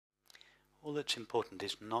All that's important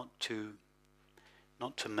is not to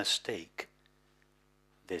mistake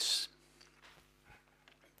this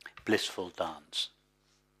blissful dance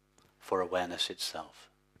for awareness itself,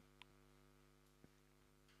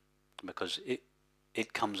 because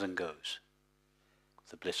it comes and goes.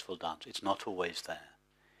 The blissful dance, it's not always there.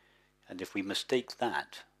 And if we mistake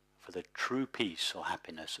that for the true peace or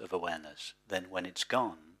happiness of awareness, then when it's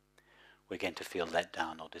gone, we're going to feel let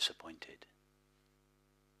down or disappointed.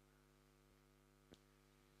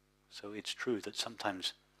 So it's true that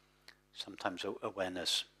sometimes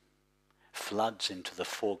awareness floods into the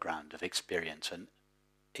foreground of experience, and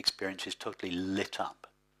experience is totally lit up,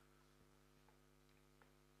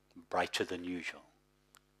 brighter than usual,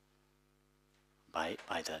 by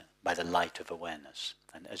the light of awareness.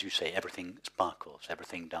 And as you say, everything sparkles,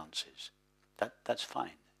 everything dances. That's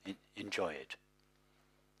fine. Enjoy it.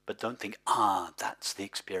 But don't think, that's the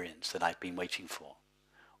experience that I've been waiting for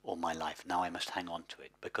all my life. Now I must hang on to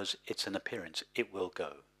it, because it's an appearance. It will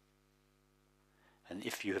go. And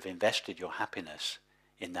if you have invested your happiness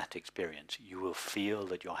in that experience, you will feel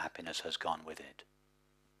that your happiness has gone with it.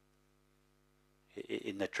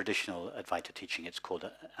 In the traditional Advaita teaching, it's called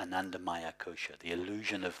Anandamaya Kosha, the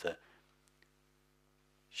illusion of the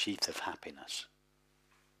sheath of happiness.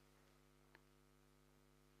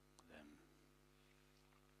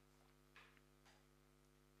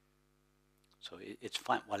 So it's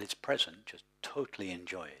fine. While it's present, just totally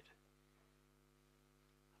enjoy it.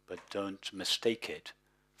 But don't mistake it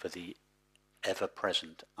for the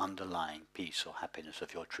ever-present underlying peace or happiness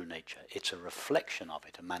of your true nature. It's a reflection of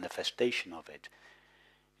it, a manifestation of it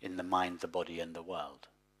in the mind, the body, and the world.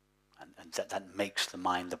 And that makes the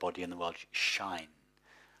mind, the body, and the world shine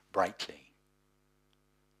brightly.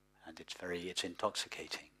 And it's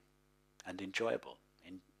intoxicating and enjoyable.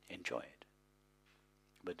 Enjoy it.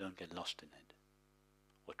 But don't get lost in it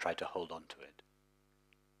or try to hold on to it.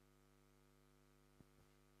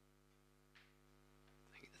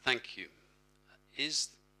 Thank you. Is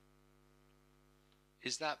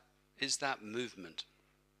that movement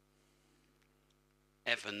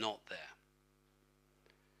ever not there?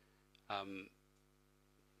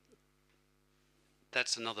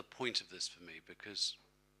 That's another point of this for me, because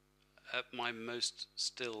at my most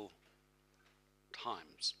still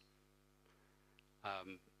times,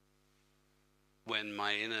 when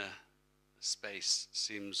my inner space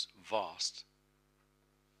seems vast,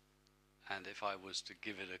 and if I was to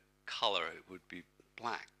give it a color, it would be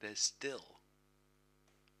black, there's still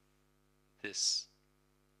this...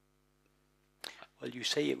 Well, you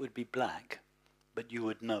say it would be black, but you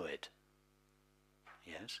would know it.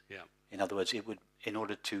 Yes? Yeah. In other words, it would, in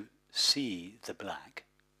order to see the black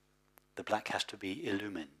has to be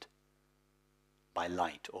illumined by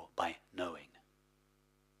light or by knowing.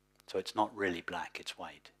 So it's not really black, it's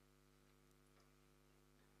white.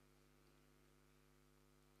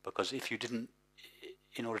 Because if you didn't,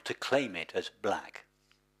 in order to claim it as black,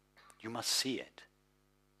 you must see it.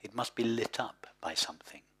 It must be lit up by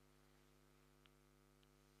something.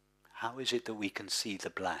 How is it that we can see the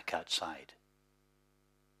black outside?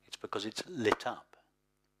 It's because it's lit up.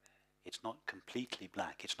 It's not completely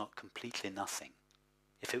black. It's not completely nothing.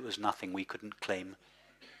 If it was nothing, we couldn't claim,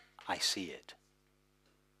 I see it.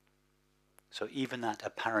 So even that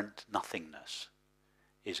apparent nothingness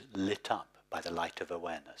is lit up by the light of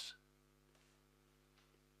awareness.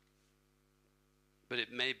 But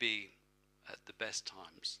it may be at the best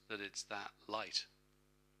times that it's that light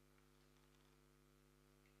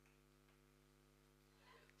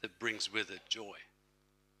that brings with it joy.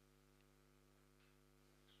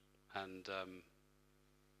 And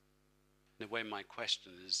in a way, my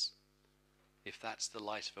question is, if that's the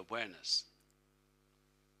light of awareness,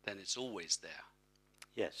 then it's always there.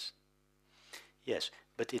 Yes. Yes,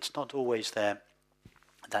 but it's not always there.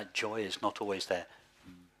 That joy is not always there,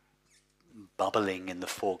 bubbling in the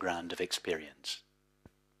foreground of experience.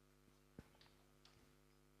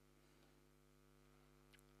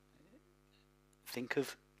 Think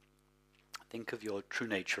of your true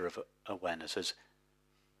nature of awareness as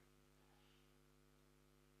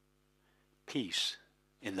peace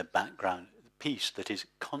in the background, peace that is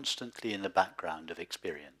constantly in the background of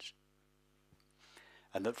experience.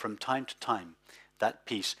 And that from time to time, that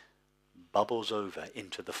peace bubbles over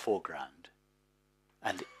into the foreground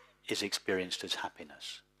and is experienced as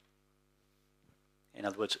happiness. In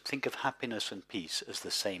other words, think of happiness and peace as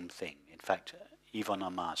the same thing. In fact, Yvonne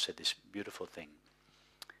Amar said this beautiful thing,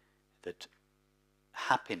 that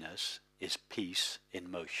happiness is peace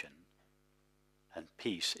in motion, and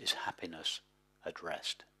peace is happiness at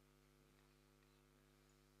rest.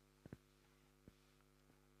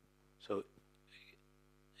 So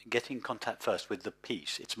get in contact first with the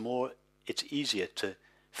peace. It's easier to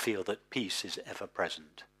feel that peace is ever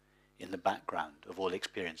present in the background of all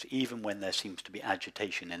experience. Even when there seems to be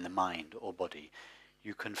agitation in the mind or body,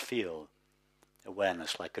 you can feel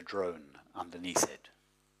awareness like a drone underneath it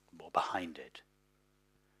or behind it.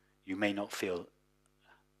 You may not feel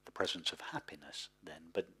the presence of happiness then,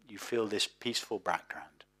 but you feel this peaceful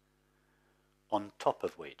background on top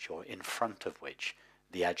of which, or in front of which,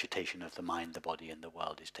 the agitation of the mind, the body, and the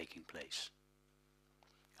world is taking place.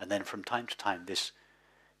 And then from time to time this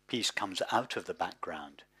peace comes out of the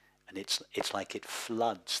background, and it's like it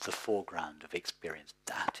floods the foreground of experience.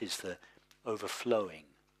 That is the overflowing,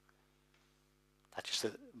 that is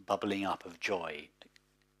the bubbling up of joy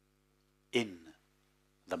in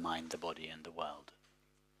the mind, the body, and the world.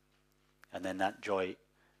 And then that joy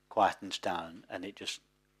quietens down and it just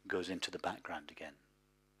goes into the background again.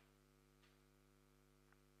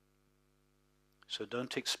 So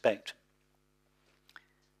don't expect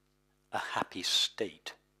a happy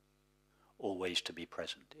state always to be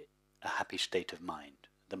present, a happy state of mind.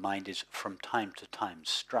 The mind is from time to time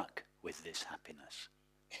struck with this happiness,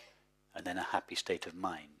 and then a happy state of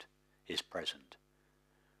mind is present.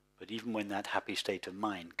 But even when that happy state of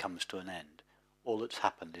mind comes to an end, all that's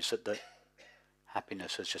happened is that the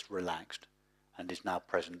happiness has just relaxed and is now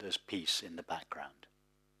present as peace in the background.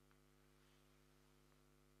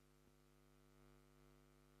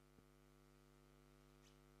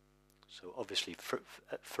 So obviously,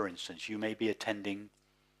 for instance, you may be attending,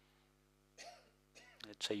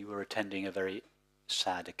 let's say you were attending a very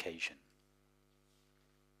sad occasion,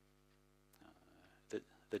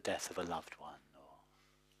 the death of a loved one, or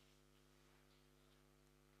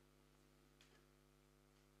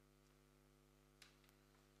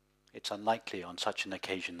it's unlikely on such an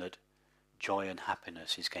occasion that joy and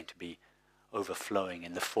happiness is going to be overflowing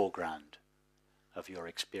in the foreground of your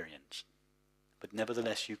experience. But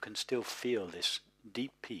nevertheless, you can still feel this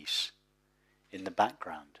deep peace in the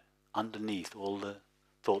background, underneath all the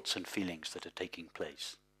thoughts and feelings that are taking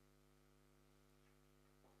place.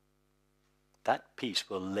 That peace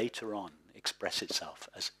will later on express itself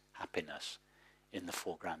as happiness in the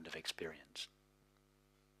foreground of experience.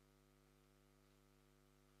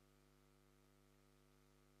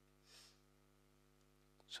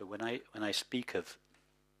 So when I speak of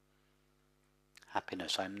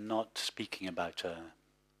happiness, I'm not speaking about a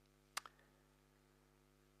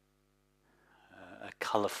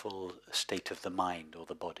colourful state of the mind or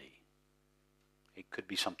the body. It could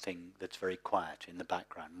be something that's very quiet in the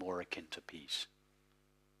background, more akin to peace.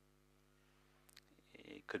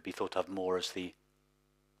 It could be thought of more as the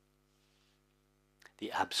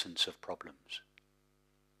absence of problems,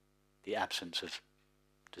 the absence of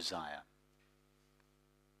desire.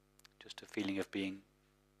 Just a feeling of being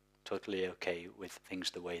totally okay with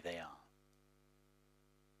things the way they are.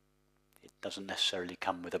 It doesn't necessarily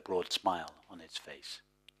come with a broad smile on its face.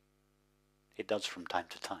 It does from time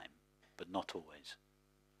to time, but not always.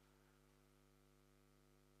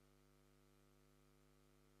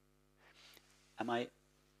 Am I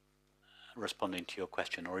responding to your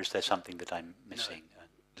question, or is there something that I'm missing? No,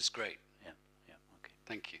 it's great. Yeah, okay.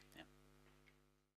 Thank you.